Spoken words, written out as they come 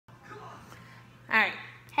All right.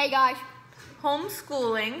 Hey guys.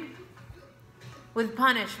 Homeschooling with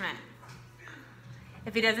punishment.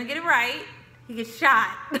 If he doesn't get it right, he gets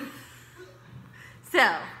shot.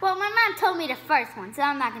 So. Well, my mom told me the first one, so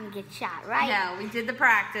I'm not going to get shot, right? No, we did the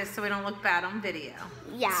practice so we don't look bad on video.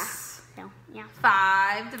 Yeah. So, yeah.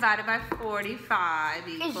 5 divided by 45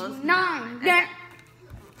 equals it's 9. Okay.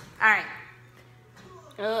 All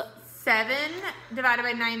right. 7 divided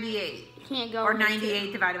by 98. Can't go or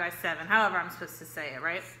 98 divided by 7. However I'm supposed to say it,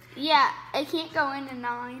 right? Yeah, it can't go into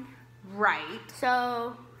 9. Right.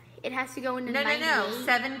 So, it has to go into 98. No.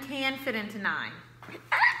 7 can fit into 9.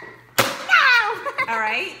 No! All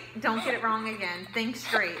right? Don't get it wrong again. Think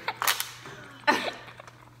straight. All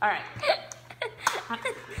right.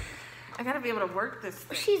 I got to be able to work this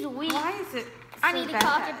thing. She's weak. Why is it I need to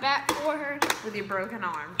cock it back for her. With your broken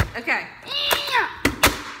arm. Okay.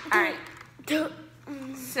 All right.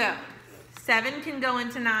 So, 7 can go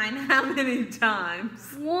into 9 how many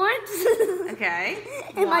times? Once. Okay.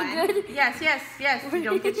 Am I good? Yes. You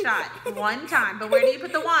don't get shot. 1 time. But where do you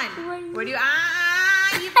put the 1? Where do you...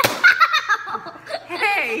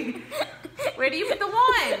 Hey. Where do you put the 1?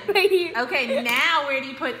 Right here. Okay, now where do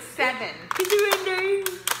you put 7? It's right there.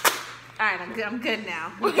 All right, I'm good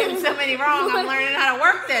now. You're getting so many wrong. I'm learning how to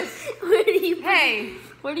work this. Where do you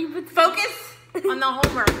put where do you put focus on the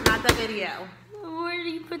homework, not the video. Where do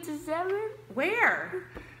you put the 7? Where?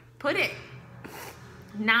 Put it.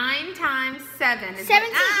 9 times 7 is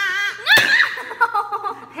 17.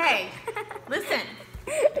 No! Hey, listen.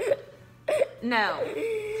 No.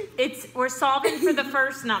 We're solving for the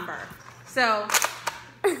first number. So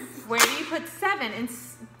where do you put 7? And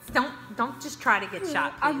don't just try to get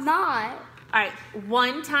shot, please. I'm not. All right.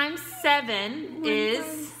 1 times 7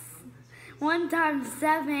 is 1 times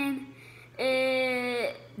 7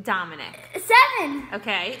 is Dominic. 7.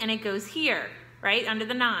 Okay, and it goes here, right under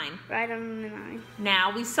the 9. Right under the 9.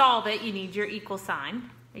 Now we solve it. You need your equal sign,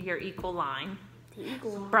 your equal line. The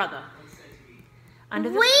equal line. Brother. Under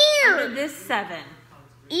this 7.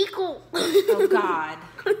 Equal. Oh God.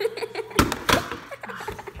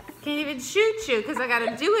 Can't even shoot you because I got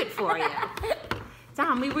to do it for you.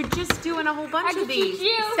 Dom, we were just doing a whole bunch of these.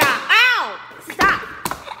 Stop. Ow! Stop.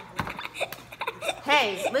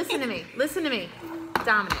 Hey, listen to me.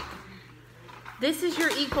 Dominic. This is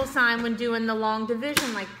your equal sign when doing the long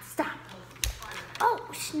division. Like, stop. Oh,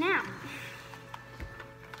 snap.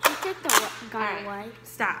 You take the gun away.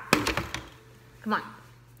 Stop. Come on.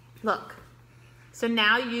 Look. So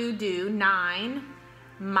now you do 9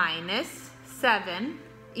 minus 7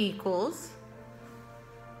 equals,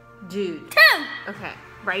 dude. 2. Okay.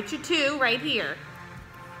 Write your 2 right here.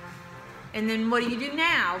 And then what do you do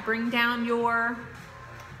now? Bring down your...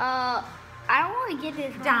 I don't want to get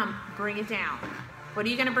this wrong. Dom, bring it down. What are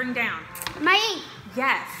you going to bring down? My 8.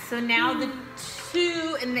 Yes. So now the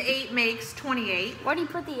 2 and the 8 makes 28. Why do you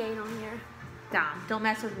put the 8 on here? Dom, don't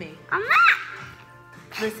mess with me. I'm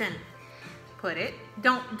not. Listen. Put it.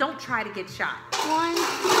 Don't try to get shot. 1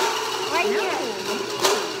 right here.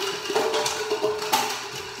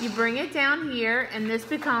 You bring it down here, and this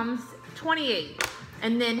becomes 28.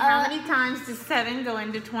 And then how many times does 7 go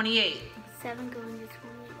into 28? 7 going to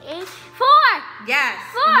 28. 4. Yes.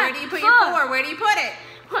 4. And where do you put your 4? Where do you put it?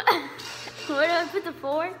 Where do I put the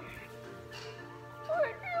 4?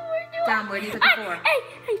 Dom, where do you put the 4?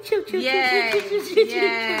 Hey, chill.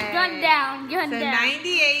 Yay. Gun down. So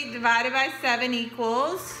 98 divided by 7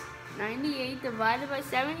 equals? 98 divided by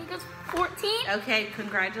 7 equals 14. Okay,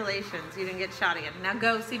 congratulations. You didn't get shot again. Now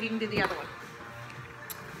go see if you can do the other one.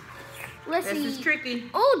 Let's see. This is tricky.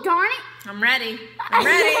 Oh, darn it. I'm ready.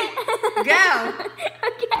 Go.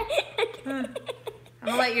 Okay.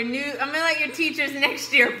 I'm gonna let your teachers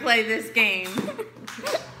next year play this game.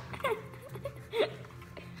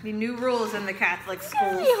 The new rules in the Catholic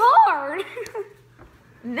schools. It's really hard.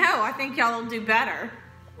 No, I think y'all will do better.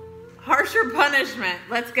 Harsher punishment.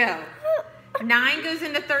 Let's go. 9 goes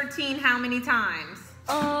into 13 how many times?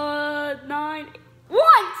 9.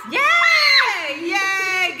 Once. Yay!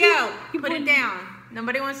 Yay! Go. Put it down.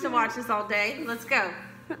 Nobody wants to watch this all day. Let's go.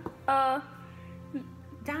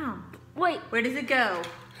 Down. Wait. Where does it go?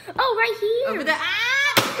 Oh, right here. Over the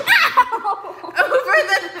Over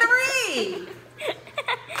the 3.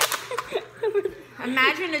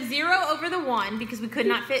 Imagine a 0 over the 1 because we could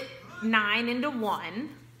not fit 9 into 1.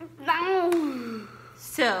 No.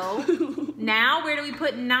 So now where do we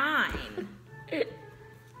put 9?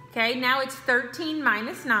 Okay, now it's 13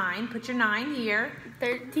 minus 9. Put your 9 here.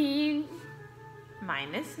 13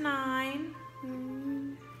 minus 9.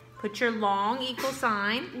 Put your long equal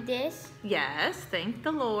sign. This? Yes, thank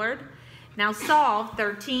the Lord. Now solve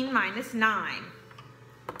 13 minus 9.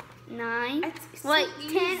 9. It's so Wait, 10,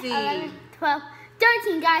 easy. 11, 12,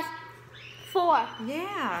 13, guys. 4.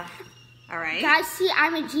 Yeah. All right. Guys, see,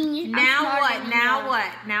 I'm a genius. Now what? Now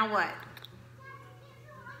what? Now what?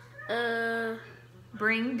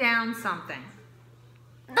 Bring down something.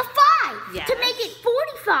 The 5. Yes. To make it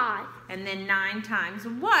 45. And then 9 times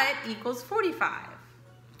what equals 45?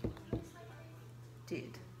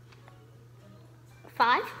 Dude.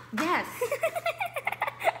 5? Yes.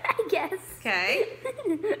 I guess. Okay.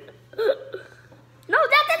 No,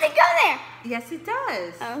 that doesn't go there. Yes, it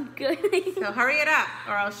does. Oh, good. So hurry it up,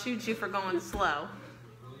 or I'll shoot you for going slow.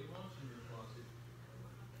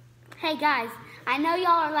 Hey, guys, I know y'all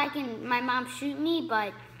are liking my mom shoot me,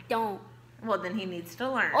 but don't. Well, then he needs to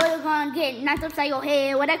learn. Or you're going to get knocked upside your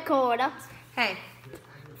head with a cord. Hey.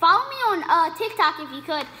 Follow me on TikTok if you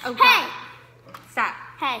could. Oh, hey. God. Stop.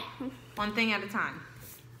 Hey. One thing at a time.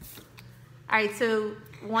 All right, so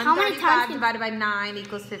How many 135 times divided by 9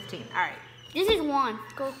 equals 15. All right. This is 1.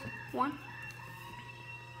 Go 1.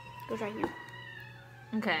 Goes right here.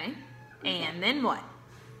 Okay. And then what?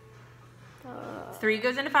 3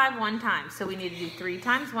 goes into 5 one time. So we need to do 3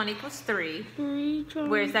 times 1 equals 3. 3 times.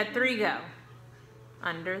 Where's that 3 go?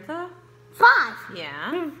 Under the... 5.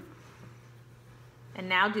 Yeah. And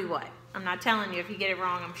now do what? I'm not telling you. If you get it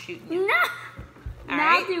wrong, I'm shooting you. No. All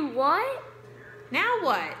now right. do what? Now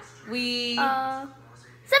what? We... Subtract.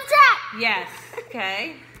 Yes.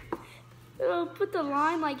 Okay. Put the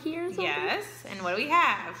line like here or something. Yes. And what do we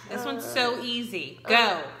have? This one's so easy.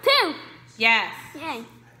 Go. 2. Yes. Yay.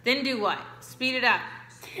 Then do what? Speed it up.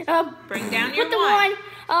 Bring down your Put the 1. 1.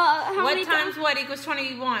 How What many times what equals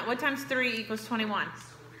 21? What times 3 equals 21?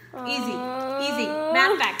 Easy. Easy.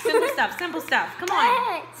 Math facts. Simple stuff. Simple stuff. Come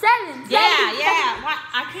on. 7. Yeah, yeah. What?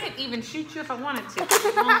 I can't even shoot you if I wanted to.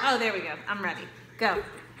 Oh, there we go. I'm ready. Go.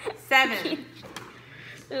 7.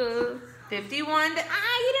 51.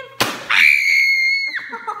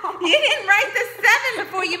 You didn't write the 7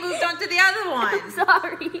 before you moved on to the other one.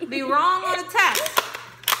 Sorry. Be wrong on a test.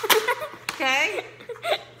 Okay?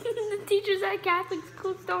 The teachers at Catholic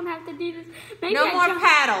schools don't have to do this. Maybe No more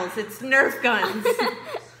paddles. It's Nerf guns.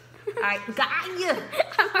 All right, got you.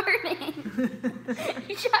 I'm hurting.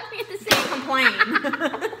 You shot me at the same Complain.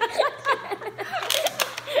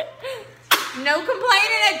 No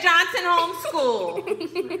complaining at Johnson Homeschool.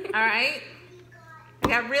 All right? I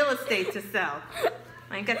got real estate to sell.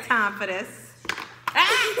 I ain't got time for this.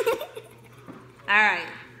 Ah! All right.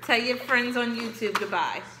 Tell your friends on YouTube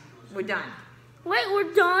goodbye. We're done. Wait,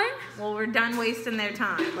 we're done? Well, we're done wasting their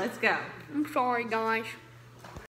time. Let's go. I'm sorry, guys.